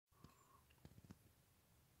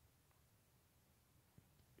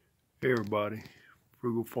Hey everybody,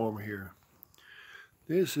 Frugal Farmer here.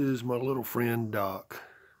 This is my little friend Doc.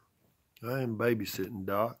 I am babysitting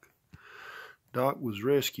Doc. Doc was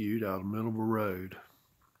rescued out of the middle of a road.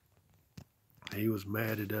 He was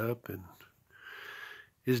matted up, and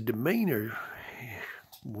his demeanor,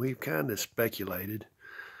 we've kind of speculated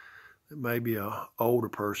that maybe an older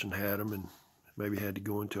person had him and maybe had to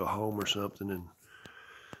go into a home or something, and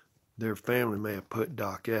their family may have put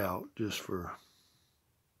Doc out just for...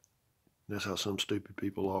 That's how some stupid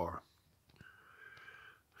people are.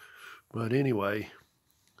 But anyway,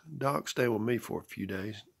 Doc stayed with me for a few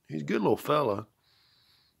days. He's a good little fella.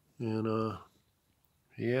 And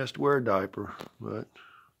he has to wear a diaper, but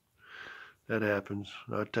that happens.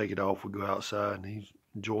 I take it off, we go outside, and he's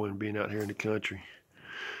enjoying being out here in the country.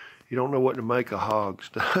 You don't know what to make of hog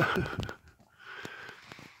stuff.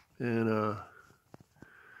 And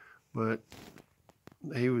but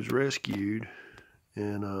he was rescued,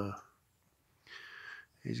 and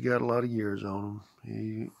he's got a lot of years on him.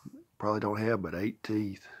 He probably don't have but 8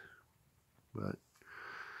 teeth, but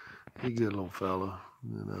he's a good little fella.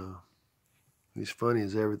 And he's funny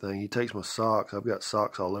as everything. He takes my socks. I've got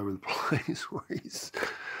socks all over the place where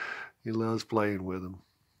he loves playing with them.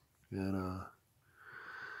 And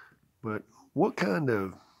but what kind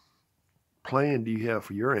of plan do you have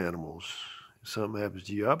for your animals if something happens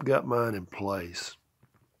to you? I've got mine in place.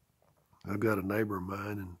 I've got a neighbor of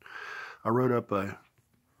mine, and I wrote up a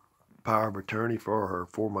power of attorney for her,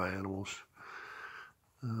 for my animals.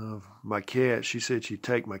 My cat, she said she'd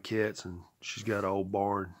take my cats, and she's got an old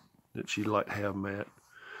barn that she'd like to have them at.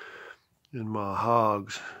 And my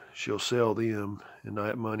hogs, she'll sell them, and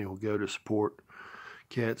that money will go to support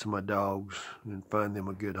cats and my dogs and find them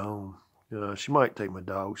a good home. She might take my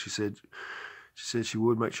dogs. She said she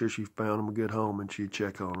would make sure she found them a good home, and she'd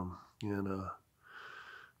check on them.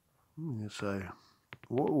 And say,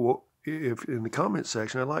 what if in the comment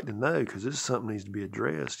section, I'd like to know, because this is something that needs to be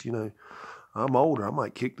addressed. I'm older. I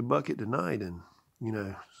might kick the bucket tonight, and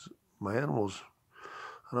my animals,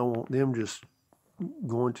 I don't want them just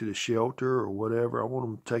going to the shelter or whatever. I want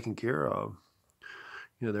them taken care of.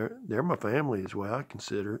 They're my family is the way I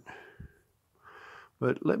consider it.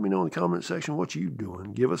 But let me know in the comment section what you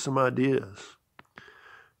doing. Give us some ideas,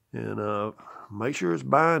 and make sure it's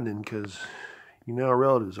binding, because you know how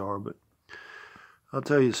relatives are. But I'll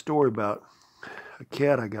tell you a story about a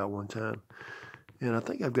cat I got one time, and I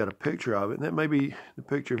think I've got a picture of it, and that may be the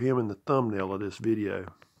picture of him in the thumbnail of this video.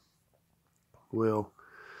 Well,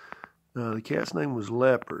 the cat's name was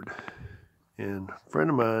Leopard, and a friend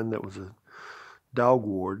of mine that was a dog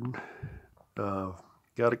warden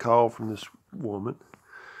got a call from this woman,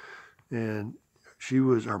 and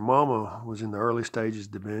her mama was in the early stages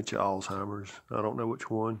of dementia, Alzheimer's. I don't know which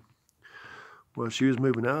one. Well, she was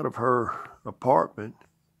moving out of her apartment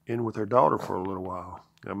in with her daughter for a little while.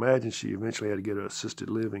 I imagine she eventually had to go to assisted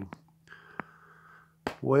living.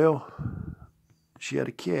 Well, she had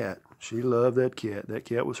a cat. She loved that cat. That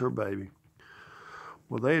cat was her baby.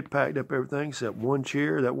 Well, they had packed up everything except one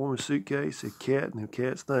chair, that woman's suitcase, a cat, and the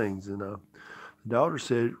cat's things. And the daughter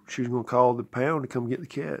said she was going to call the pound to come get the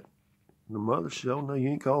cat. And the mother said, "Oh, no, you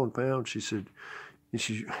ain't calling the pound." She said,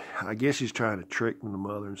 I guess she's trying to trick the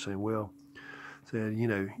mother and saying, well, said,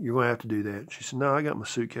 you're going to have to do that. She said, "No, I got my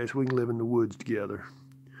suitcase. We can live in the woods together."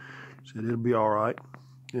 She said, "It'll be all right."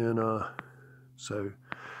 And so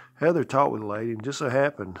Heather talked with the lady, and just so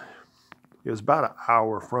happened, it was about an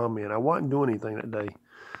hour from me, and I wasn't doing anything that day.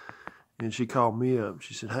 And she called me up.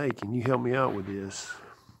 She said, "Hey, can you help me out with this?"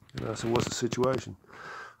 And I said, "What's the situation?"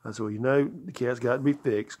 I said, "Well, the cat's got to be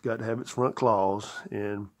fixed, got to have its front claws,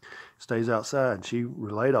 and stays outside." And she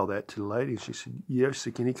relayed all that to the lady. She said, "Yeah." She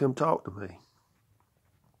said, "Can he come talk to me?"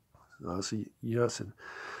 I said, "Yeah." I said,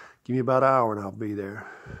 "Give me about an hour and I'll be there."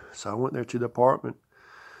 So I went there to the apartment,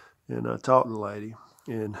 and I talked to the lady.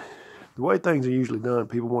 And the way things are usually done,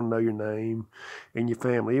 people want to know your name and your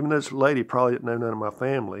family. Even though this lady probably didn't know none of my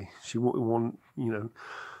family, she wanted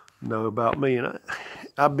know about me. And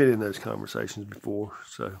I've been in those conversations before.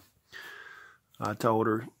 So I told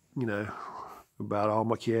her, about all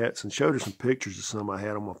my cats, and showed her some pictures of some I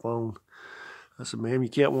had on my phone. I said, "Ma'am,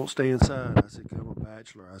 your cat won't stay inside." I said, "'Cause I'm a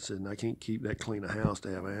bachelor." I said, "And I can't keep that clean a house to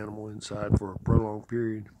have an animal inside for a prolonged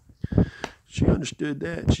period." She understood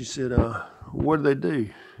that. She said, "What do they do?"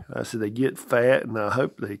 I said, "They get fat, and I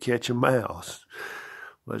hope they catch a mouse."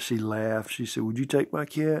 Well, she laughed. She said, "Would you take my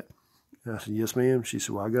cat?" I said, "Yes, ma'am." She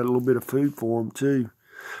said, "Well, I got a little bit of food for him, too."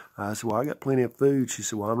 I said, "Well, I got plenty of food." She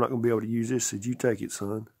said, "Well, I'm not going to be able to use this." I said, "You take it,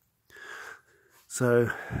 son."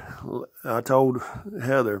 So I told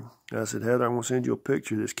Heather, I said, "Heather, I'm going to send you a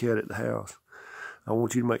picture of this cat at the house." I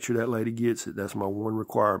want you to make sure that lady gets it. That's my one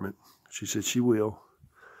requirement. She said she will.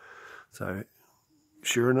 So,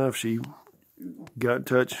 sure enough, she got in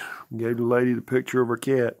touch, gave the lady the picture of her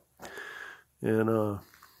cat, and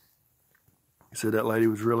said that lady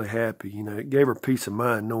was really happy. You know, it gave her peace of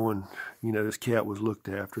mind knowing, you know, this cat was looked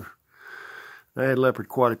after. I had leopard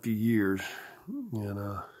quite a few years,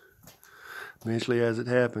 and eventually, as it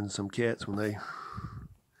happens, some cats, when they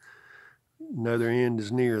know their end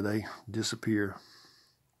is near, they disappear.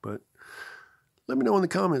 But let me know in the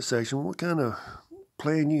comment section what kind of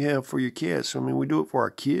plan you have for your cats. I mean, we do it for our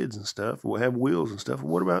kids and stuff. We'll have wheels and stuff.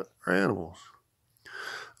 What about our animals?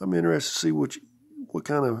 I'm interested to see what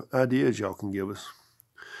kind of ideas y'all can give us.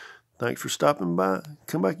 Thanks for stopping by.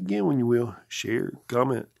 Come back again when you will. Share,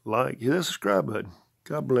 comment, like, hit that subscribe button.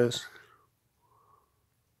 God bless.